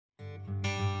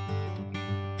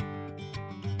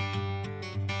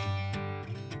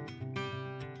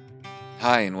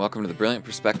Hi, and welcome to the Brilliant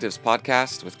Perspectives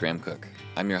podcast with Graham Cook.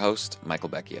 I'm your host, Michael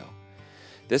Becchio.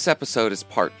 This episode is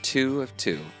part 2 of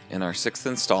 2 in our 6th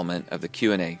installment of the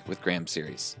Q&A with Graham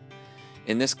series.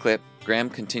 In this clip, Graham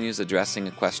continues addressing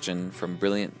a question from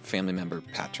brilliant family member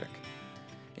Patrick.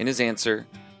 In his answer,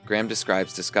 Graham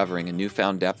describes discovering a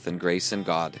newfound depth and grace in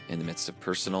God in the midst of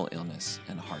personal illness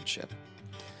and hardship.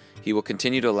 He will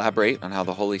continue to elaborate on how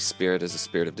the Holy Spirit is a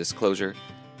spirit of disclosure,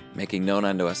 making known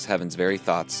unto us heaven's very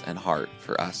thoughts and heart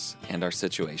for us and our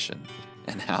situation,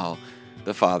 and how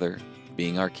the Father,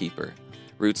 being our keeper,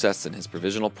 roots us in his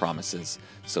provisional promises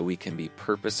so we can be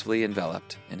purposefully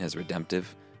enveloped in his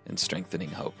redemptive and strengthening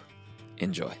hope.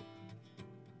 Enjoy.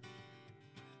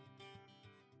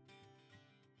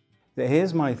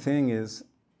 Here's my thing is,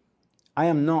 I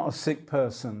am not a sick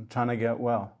person trying to get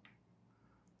well.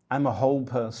 I'm a whole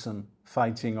person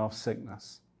fighting off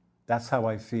sickness. That's how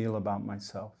I feel about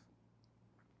myself.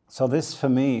 So this, for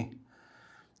me,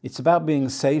 it's about being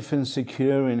safe and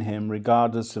secure in him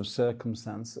regardless of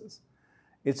circumstances.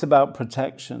 It's about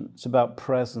protection. It's about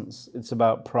presence. It's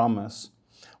about promise.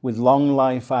 With long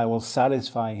life, I will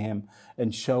satisfy him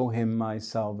and show him my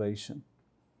salvation.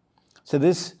 So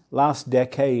this last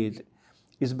decade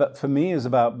for me is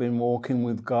about being walking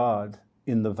with God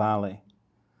in the valley,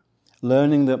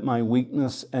 learning that my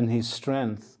weakness and his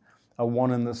strength are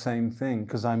one and the same thing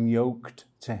because I'm yoked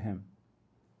to him.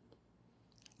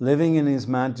 Living in his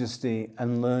majesty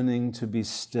and learning to be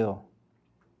still.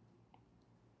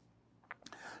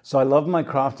 So I love my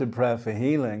crafted prayer for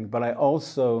healing, but I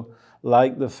also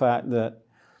like the fact that,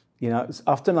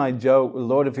 often I joke,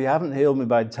 Lord, if you haven't healed me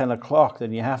by 10 o'clock,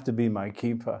 then you have to be my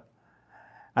keeper.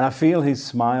 And I feel his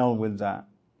smile with that.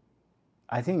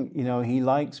 I think, he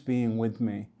likes being with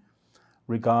me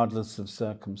regardless of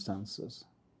circumstances.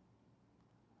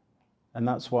 And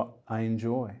that's what I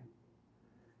enjoy.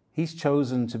 He's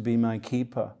chosen to be my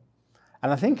keeper. And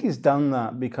I think he's done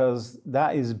that because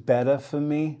that is better for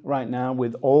me right now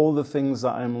with all the things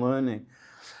that I'm learning.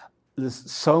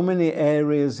 There's so many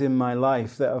areas in my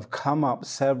life that have come up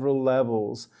several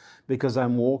levels because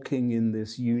I'm walking in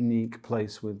this unique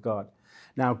place with God.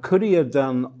 Now, could he have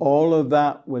done all of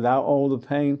that without all the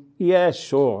pain? Yeah,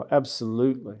 sure,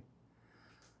 absolutely.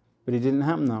 But it didn't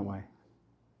happen that way.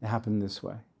 It happened this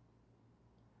way.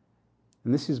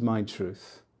 And this is my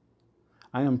truth.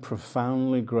 I am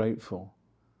profoundly grateful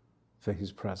for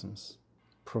his presence.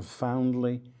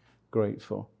 Profoundly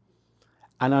grateful.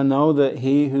 And I know that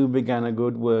he who began a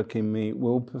good work in me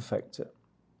will perfect it.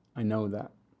 I know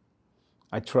that.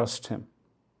 I trust him.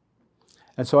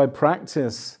 And so I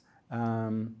practice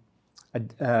a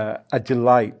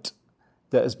delight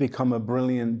that has become a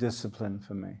brilliant discipline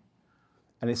for me.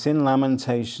 And it's in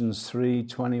Lamentations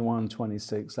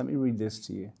 3:21-26. Let me read this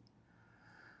to you.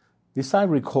 This I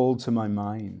recall to my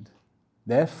mind,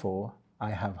 therefore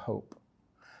I have hope.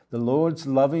 The Lord's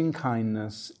loving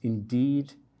kindness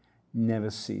indeed never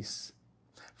cease,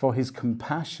 for his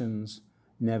compassions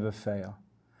never fail.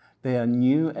 They are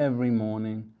new every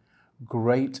morning.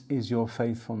 Great is your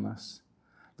faithfulness.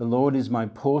 The Lord is my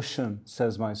portion,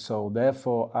 says my soul,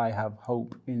 therefore I have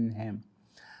hope in him.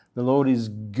 The Lord is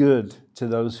good to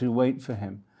those who wait for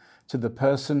him, to the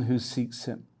person who seeks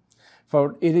him.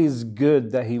 For it is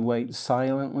good that he waits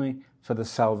silently for the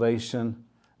salvation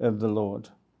of the Lord.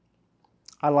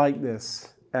 I like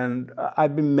this, and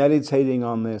I've been meditating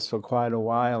on this for quite a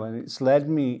while, and it's led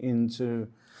me into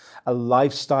a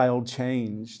lifestyle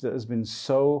change that has been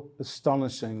so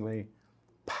astonishingly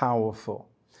powerful.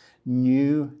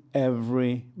 New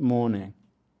every morning.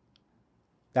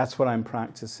 That's what I'm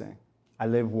practicing. I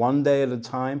live one day at a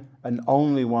time and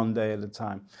only one day at a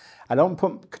time. I don't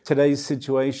put today's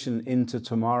situation into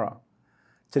tomorrow.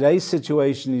 Today's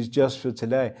situation is just for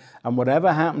today. And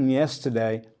whatever happened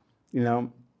yesterday,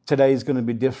 today is going to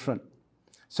be different.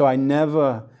 So I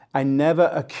never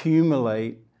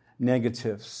accumulate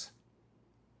negatives.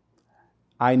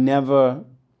 I never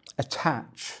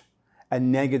attach a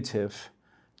negative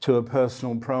to a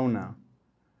personal pronoun.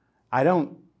 I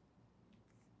don't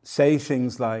say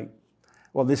things like,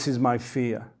 well, this is my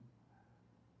fear.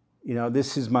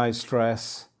 This is my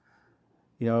stress.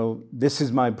 This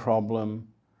is my problem.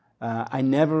 I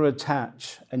never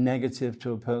attach a negative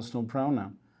to a personal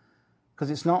pronoun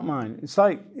because it's not mine. It's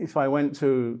like if I went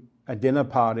to a dinner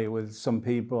party with some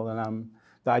people that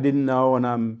I didn't know and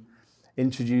I'm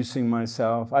introducing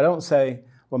myself. I don't say,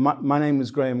 well, my name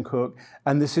is Graham Cook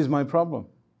and this is my problem.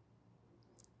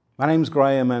 My name's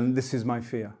Graham and this is my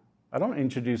fear. I don't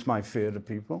introduce my fear to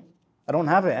people. I don't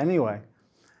have it anyway.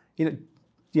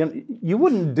 You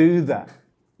wouldn't do that.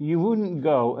 You wouldn't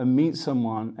go and meet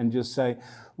someone and just say,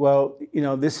 well,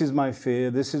 this is my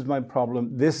fear, this is my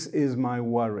problem, this is my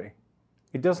worry.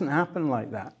 It doesn't happen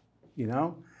like that,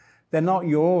 They're not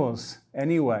yours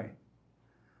anyway.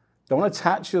 Don't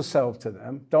attach yourself to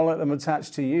them. Don't let them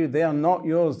attach to you. They are not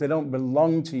yours. They don't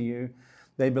belong to you.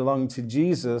 They belong to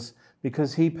Jesus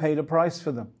because he paid a price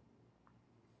for them.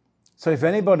 So if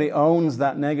anybody owns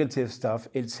that negative stuff,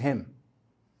 it's him.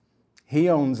 He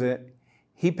owns it.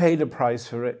 He paid a price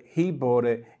for it. He bought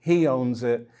it. He owns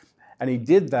it. And he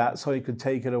did that so he could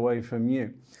take it away from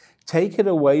you. Take it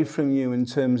away from you in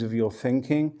terms of your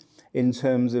thinking, in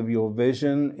terms of your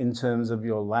vision, in terms of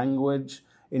your language,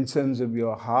 in terms of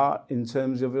your heart, in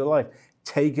terms of your life.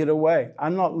 Take it away.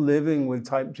 I'm not living with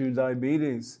type 2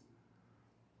 diabetes.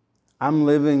 I'm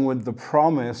living with the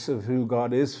promise of who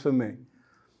God is for me.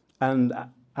 And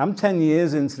I'm 10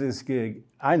 years into this gig.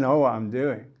 I know what I'm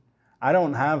doing.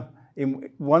 In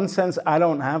one sense, I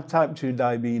don't have type 2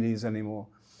 diabetes anymore.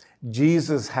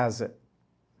 Jesus has it.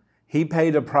 He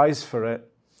paid a price for it.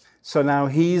 So now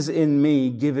he's in me,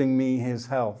 giving me his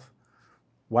health.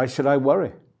 Why should I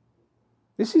worry?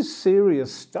 This is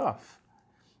serious stuff.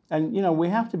 And, we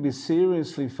have to be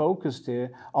seriously focused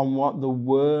here on what the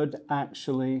word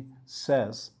actually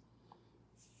says.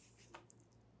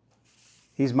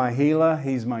 He's my healer.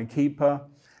 He's my keeper.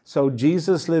 So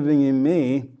Jesus living in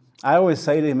me, I always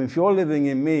say to him, if you're living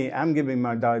in me, I'm giving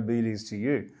my diabetes to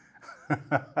you.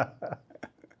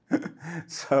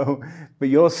 But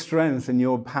your strength and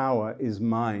your power is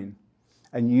mine.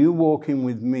 And you walking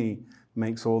with me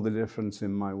makes all the difference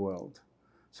in my world.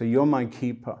 So you're my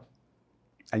keeper,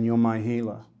 and you're my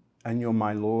healer, and you're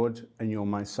my Lord, and you're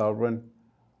my sovereign.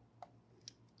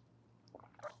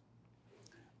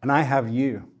 And I have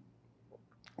you.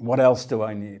 What else do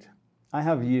I need? I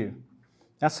have you.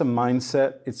 That's a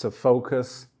mindset. It's a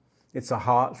focus. It's a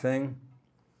heart thing.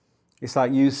 It's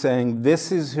like you saying,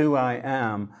 this is who I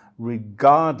am,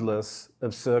 regardless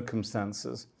of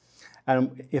circumstances.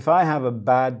 And if I have a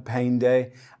bad pain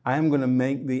day, I am going to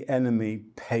make the enemy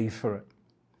pay for it.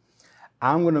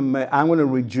 I'm going to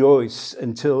rejoice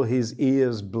until his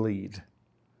ears bleed,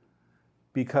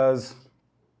 because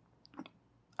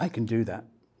I can do that.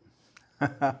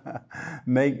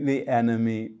 Make the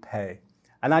enemy pay.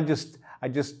 And I just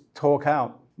talk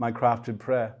out my crafted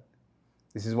prayer.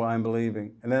 This is what I'm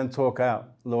believing. And then talk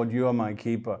out, Lord, you are my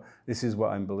keeper. This is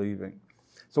what I'm believing.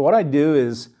 So what I do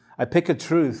is I pick a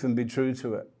truth and be true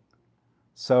to it.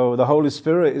 So the Holy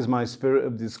Spirit is my spirit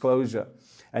of disclosure.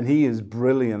 And he is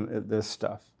brilliant at this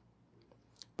stuff.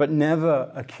 But never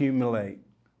accumulate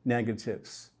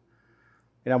negatives.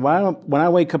 When I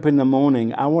wake up in the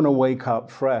morning, I want to wake up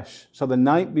fresh. So the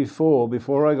night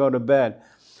before I go to bed,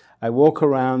 I walk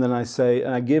around and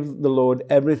I give the Lord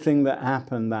everything that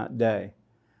happened that day.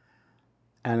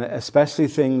 And especially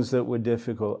things that were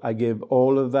difficult. I give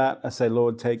all of that. I say,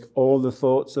 Lord, take all the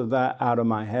thoughts of that out of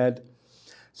my head.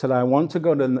 So that I want to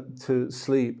go to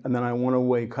sleep, and then I want to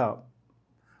wake up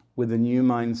with a new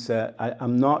mindset.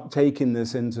 I'm not taking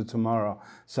this into tomorrow,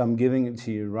 so I'm giving it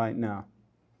to you right now.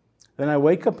 Then I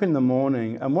wake up in the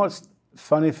morning, and what's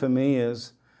funny for me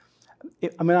is,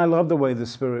 I love the way the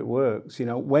Spirit works.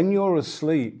 When you're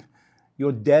asleep,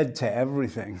 you're dead to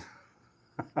everything.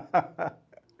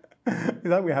 It's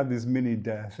like we have this mini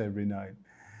death every night.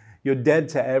 You're dead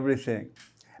to everything.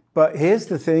 But here's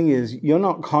the thing is, you're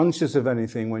not conscious of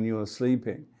anything when you're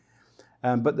sleeping.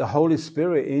 But the Holy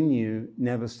Spirit in you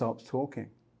never stops talking.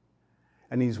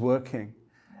 And he's working.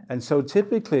 And so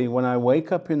typically when I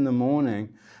wake up in the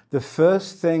morning, the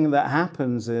first thing that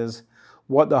happens is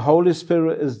what the Holy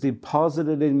Spirit has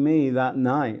deposited in me that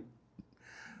night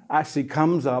actually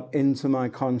comes up into my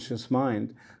conscious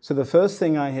mind. So the first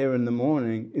thing I hear in the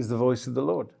morning is the voice of the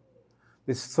Lord.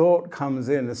 This thought comes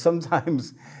in. And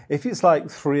sometimes if it's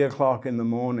like 3 o'clock in the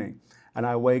morning and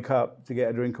I wake up to get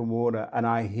a drink of water and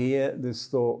I hear this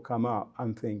thought come up,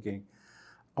 I'm thinking,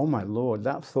 oh my Lord,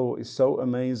 that thought is so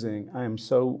amazing. I am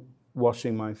so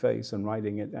washing my face and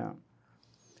writing it down.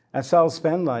 And so I'll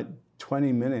spend like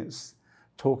 20 minutes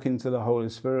talking to the Holy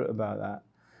Spirit about that.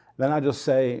 Then I just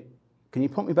say, can you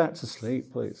put me back to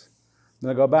sleep, please?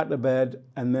 Then I go back to bed,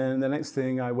 and then the next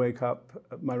thing I wake up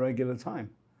at my regular time.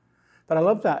 But I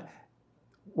love that.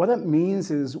 What that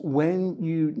means is when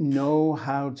you know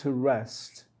how to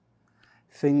rest,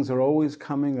 things are always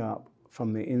coming up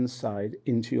from the inside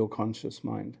into your conscious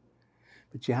mind.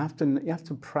 But you have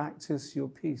to practice your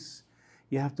peace.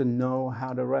 You have to know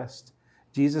how to rest.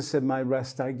 Jesus said, my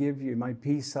rest I give you, my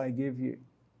peace I give you.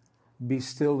 Be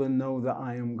still and know that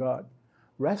I am God.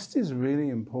 Rest is really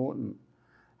important.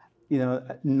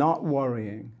 Not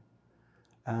worrying.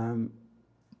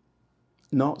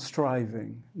 not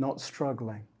striving, not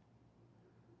struggling,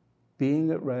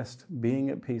 being at rest, being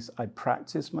at peace. I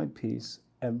practice my peace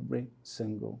every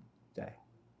single day.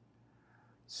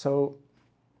 So,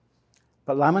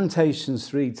 but Lamentations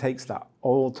 3 takes that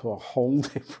all to a whole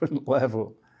different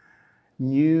level.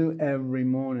 New every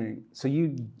morning. So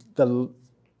the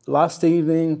last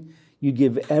evening, you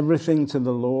give everything to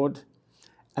the Lord,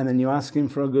 and then you ask him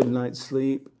for a good night's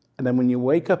sleep. And then when you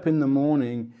wake up in the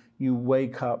morning, you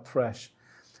wake up fresh.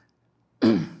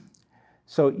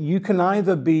 So you can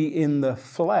either be in the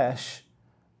flesh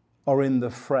or in the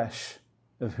fresh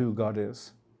of who God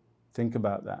is. Think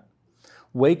about that.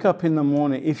 Wake up in the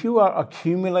morning. If you are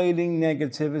accumulating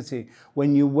negativity,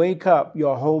 when you wake up,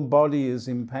 your whole body is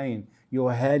in pain.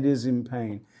 Your head is in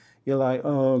pain. You're like,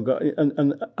 oh God.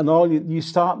 And all you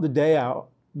start the day out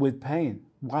with pain.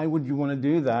 Why would you want to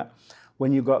do that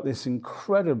when you've got this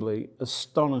incredibly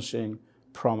astonishing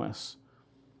promise?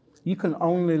 You can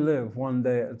only live one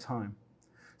day at a time.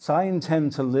 So I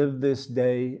intend to live this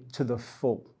day to the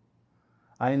full.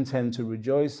 I intend to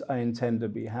rejoice. I intend to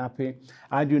be happy.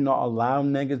 I do not allow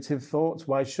negative thoughts.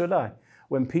 Why should I?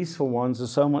 When peaceful ones are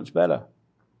so much better.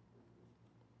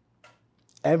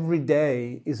 Every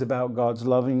day is about God's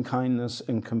loving kindness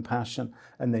and compassion,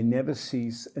 and they never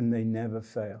cease and they never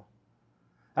fail.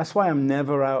 That's why I'm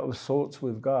never out of sorts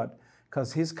with God,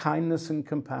 because his kindness and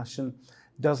compassion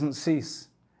doesn't cease.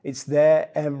 It's there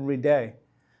every day.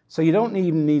 So you don't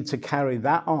even need to carry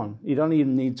that on. You don't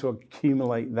even need to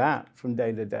accumulate that from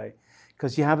day to day,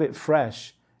 because you have it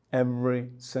fresh every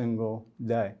single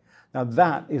day. Now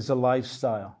that is a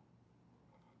lifestyle.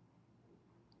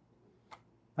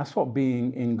 That's what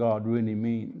being in God really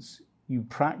means. You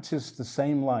practice the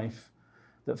same life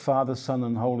that Father, Son,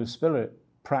 and Holy Spirit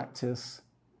practice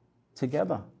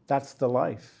together. That's the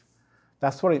life.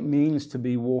 That's what it means to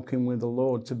be walking with the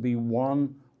Lord, to be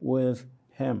one with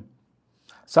him.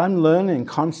 So I'm learning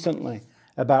constantly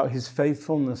about his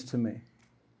faithfulness to me.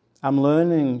 I'm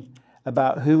learning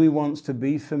about who he wants to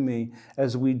be for me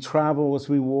as we travel, as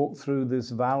we walk through this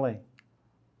valley.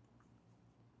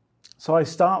 So I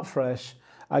start fresh.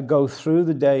 I go through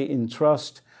the day in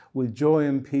trust, with joy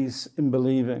and peace in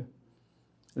believing.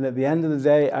 And at the end of the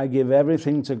day, I give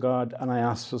everything to God and I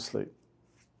ask for sleep.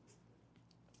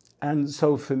 And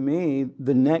so for me,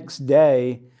 the next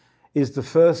day is the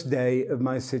first day of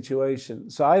my situation.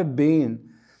 So I have been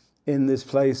in this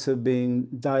place of being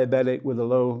diabetic with a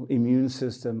low immune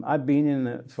system. I've been in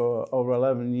it for over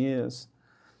 11 years.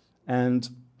 And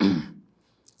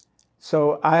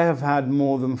so I have had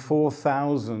more than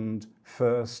 4,000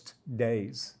 first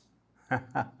days.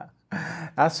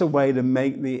 That's a way to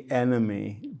make the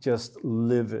enemy just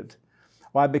livid.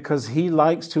 Why? Because he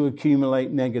likes to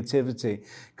accumulate negativity,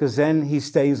 because then he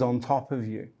stays on top of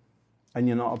you and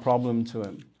you're not a problem to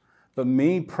him. But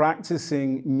me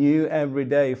practicing new every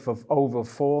day for over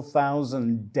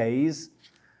 4,000 days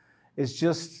is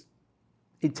just,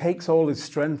 it takes all his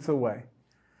strength away.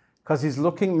 Because he's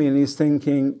looking at me and he's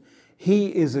thinking, he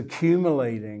is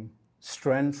accumulating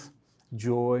strength,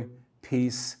 joy,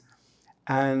 peace.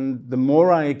 And the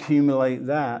more I accumulate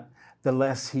that, the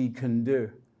less he can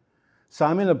do. So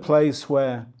I'm in a place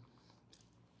where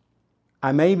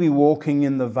I may be walking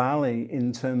in the valley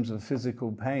in terms of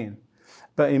physical pain,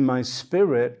 but in my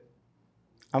spirit,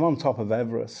 I'm on top of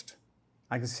Everest.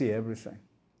 I can see everything.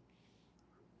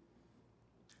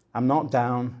 I'm not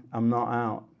down, I'm not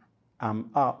out. I'm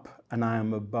up and I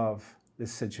am above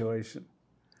this situation.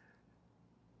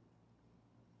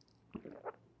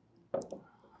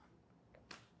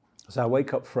 So I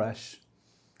wake up fresh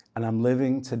and I'm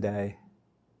living today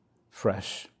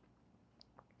fresh.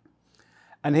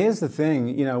 And here's the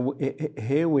thing,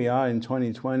 here we are in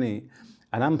 2020,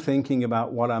 and I'm thinking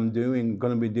about what I'm going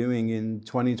to be doing in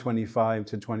 2025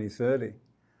 to 2030.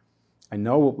 I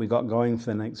know what we got going for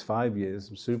the next 5 years.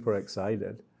 I'm super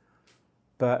excited.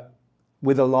 But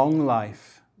with a long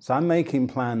life, so I'm making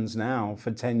plans now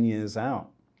for 10 years out,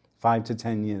 5 to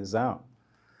 10 years out.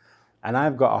 And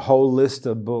I've got a whole list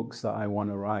of books that I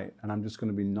want to write, and I'm just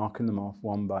going to be knocking them off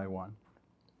one by one.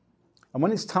 And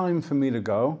when it's time for me to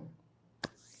go,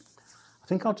 I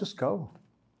think I'll just go.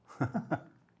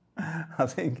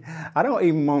 I don't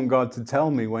even want God to tell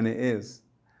me when it is.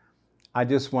 I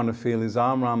just want to feel his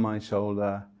arm around my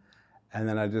shoulder, and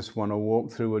then I just want to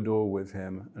walk through a door with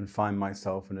him and find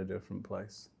myself in a different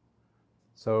place.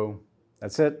 So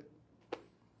that's it.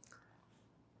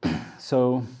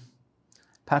 So,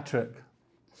 Patrick,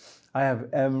 I have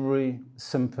every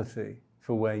sympathy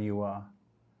for where you are.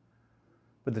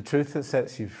 But the truth that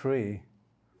sets you free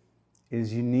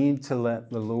is you need to let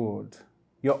the Lord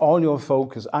All your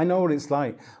focus, I know what it's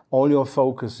like. All your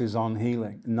focus is on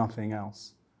healing, nothing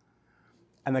else.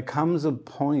 And there comes a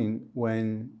point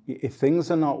when if things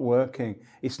are not working,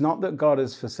 it's not that God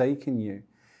has forsaken you.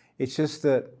 It's just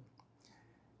that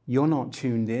you're not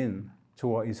tuned in to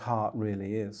what his heart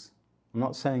really is. I'm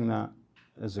not saying that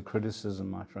as a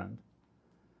criticism, my friend.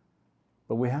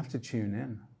 But we have to tune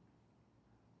in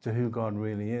to who God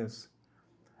really is.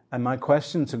 And my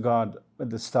question to God at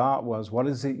the start was, what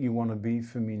is it you want to be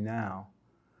for me now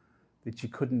that you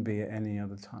couldn't be at any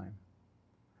other time?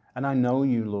 And I know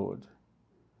you, Lord.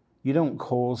 You don't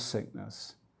cause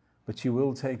sickness, but you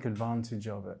will take advantage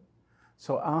of it.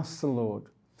 So ask the Lord,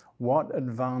 what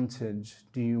advantage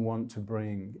do you want to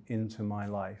bring into my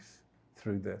life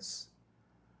through this?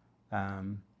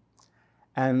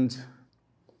 And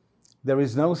there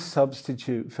is no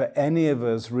substitute for any of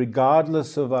us,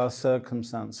 regardless of our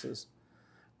circumstances,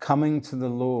 coming to the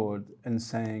Lord and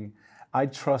saying, I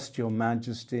trust your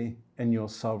majesty and your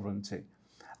sovereignty.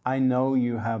 I know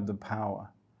you have the power.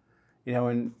 You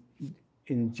know,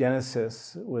 in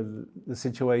Genesis, with the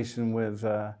situation with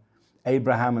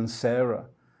Abraham and Sarah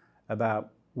about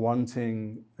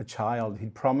wanting a child, he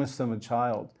promised them a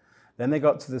child. Then they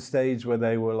got to the stage where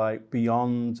they were like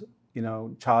beyond,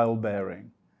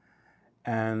 childbearing.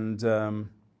 And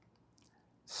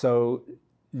so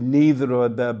neither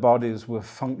of their bodies were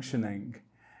functioning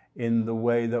in the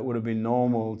way that would have been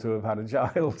normal to have had a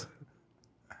child.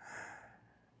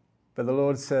 But the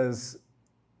Lord says,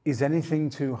 is anything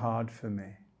too hard for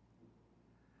me?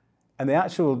 And the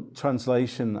actual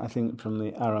translation, I think, from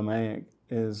the Aramaic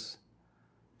is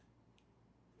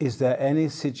there any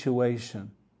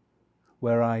situation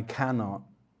where I cannot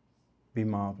be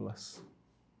marvelous?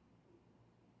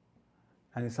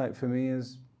 And it's like, for me,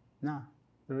 no,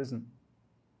 there isn't.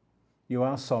 You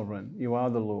are sovereign. You are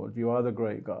the Lord. You are the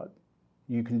great God.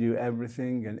 You can do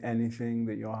everything and anything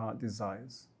that your heart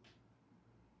desires.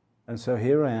 And so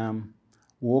here I am,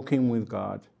 walking with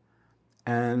God.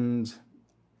 And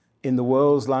in the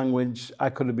world's language, I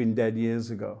could have been dead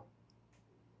years ago.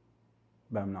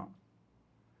 But I'm not.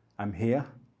 I'm here,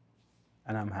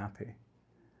 and I'm happy.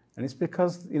 And it's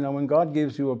because, when God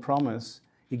gives you a promise,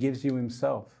 he gives you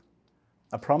himself.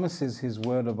 A promise is his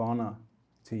word of honor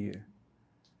to you.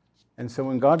 And so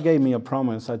when God gave me a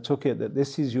promise, I took it that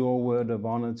this is your word of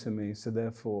honor to me, so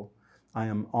therefore I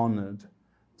am honored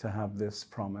to have this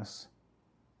promise.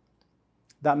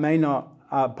 That may not,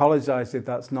 I apologize if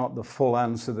that's not the full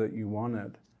answer that you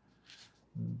wanted,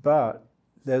 but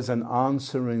there's an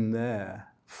answer in there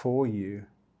for you.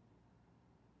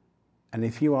 And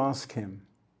if you ask him,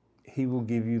 he will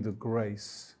give you the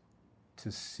grace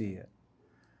to see it.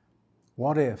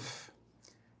 What if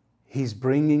he's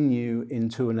bringing you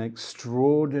into an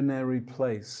extraordinary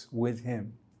place with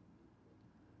him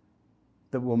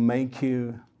that will make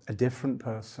you a different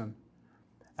person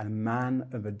and a man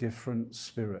of a different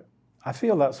spirit? I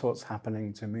feel that's what's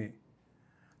happening to me.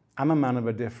 I'm a man of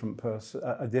a different person,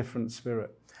 a different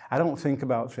spirit. I don't think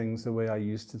about things the way I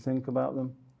used to think about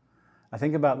them. I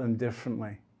think about them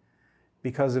differently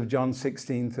because of John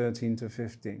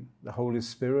 16:13-15. The Holy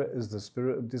Spirit is the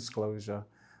spirit of disclosure,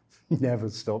 never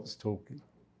stops talking.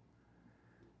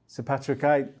 So Patrick,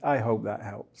 I hope that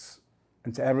helps.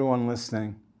 And to everyone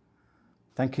listening,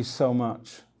 thank you so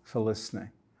much for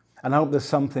listening. And I hope there's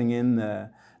something in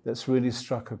there that's really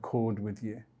struck a chord with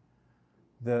you,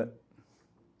 that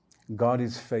God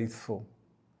is faithful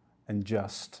and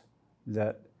just,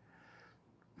 that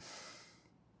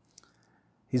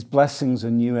his blessings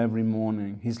are new every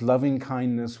morning. His loving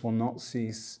kindness will not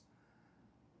cease.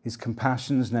 His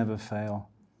compassions never fail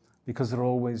because they're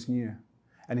always new.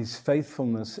 And his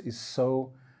faithfulness is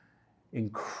so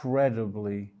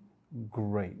incredibly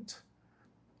great.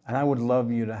 And I would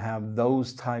love you to have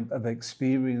those type of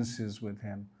experiences with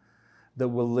him that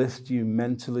will lift you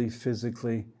mentally,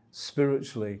 physically,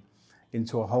 spiritually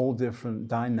into a whole different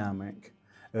dynamic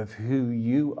of who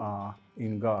you are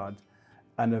in God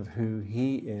and of who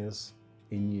he is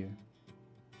in you.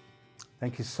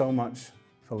 Thank you so much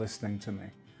for listening to me.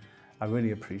 I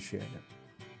really appreciate it.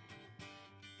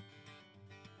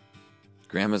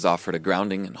 Graham has offered a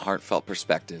grounding and heartfelt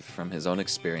perspective from his own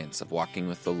experience of walking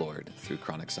with the Lord through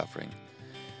chronic suffering.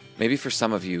 Maybe for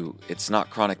some of you, it's not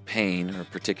chronic pain or a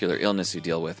particular illness you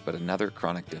deal with, but another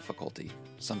chronic difficulty,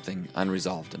 something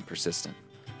unresolved and persistent.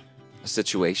 A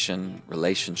situation,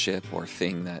 relationship, or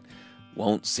thing that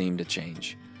won't seem to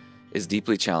change, is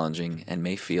deeply challenging and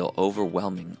may feel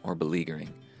overwhelming or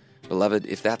beleaguering. Beloved,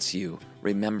 if that's you,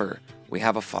 remember we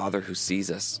have a Father who sees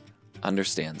us,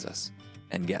 understands us,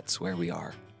 and gets where we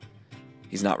are.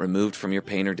 He's not removed from your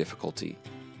pain or difficulty,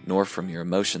 nor from your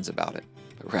emotions about it,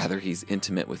 but rather he's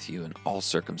intimate with you in all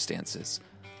circumstances.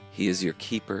 He is your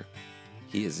keeper.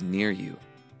 He is near you.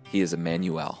 He is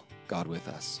Emmanuel, God with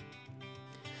us.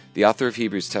 The author of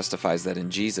Hebrews testifies that in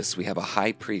Jesus we have a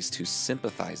high priest who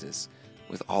sympathizes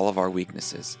with all of our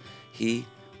weaknesses. He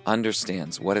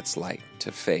understands what it's like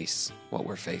to face what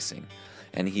we're facing,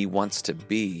 and he wants to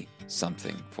be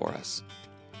something for us.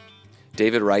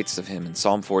 David writes of him in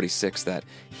Psalm 46 that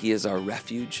he is our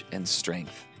refuge and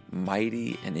strength,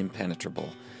 mighty and impenetrable,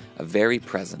 a very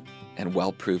present and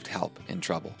well-proved help in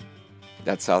trouble.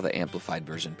 That's how the Amplified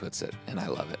Version puts it, and I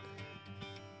love it.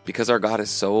 Because our God is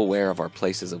so aware of our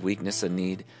places of weakness and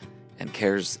need and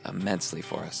cares immensely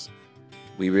for us,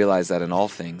 we realize that in all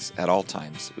things, at all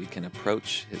times, we can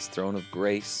approach his throne of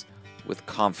grace with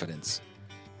confidence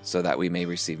so that we may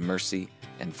receive mercy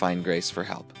and find grace for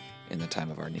help in the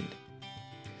time of our need.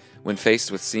 When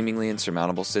faced with seemingly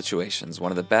insurmountable situations,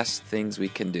 one of the best things we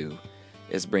can do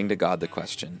is bring to God the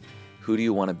question, who do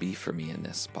you want to be for me in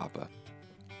this, Papa?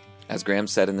 As Graham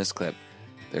said in this clip,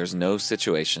 there's no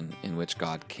situation in which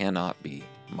God cannot be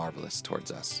marvelous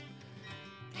towards us.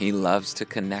 He loves to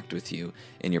connect with you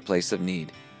in your place of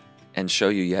need and show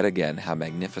you yet again how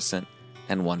magnificent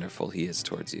and wonderful he is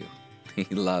towards you.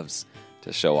 He loves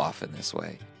to show off in this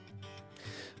way.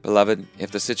 Beloved,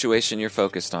 if the situation you're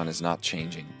focused on is not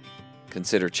changing,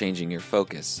 consider changing your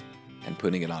focus and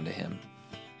putting it onto him.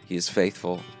 He is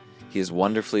faithful, he is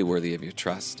wonderfully worthy of your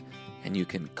trust, and you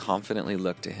can confidently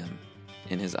look to him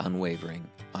in his unwavering,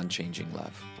 unchanging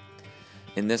love.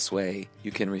 In this way,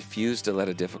 you can refuse to let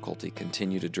a difficulty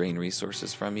continue to drain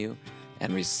resources from you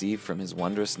and receive from his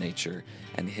wondrous nature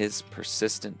and his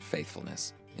persistent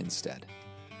faithfulness instead.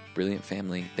 Brilliant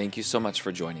family, thank you so much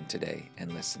for joining today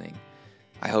and listening.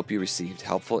 I hope you received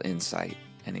helpful insight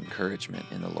and encouragement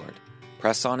in the Lord.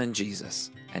 Press on in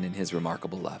Jesus and in his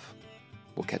remarkable love.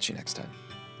 We'll catch you next time.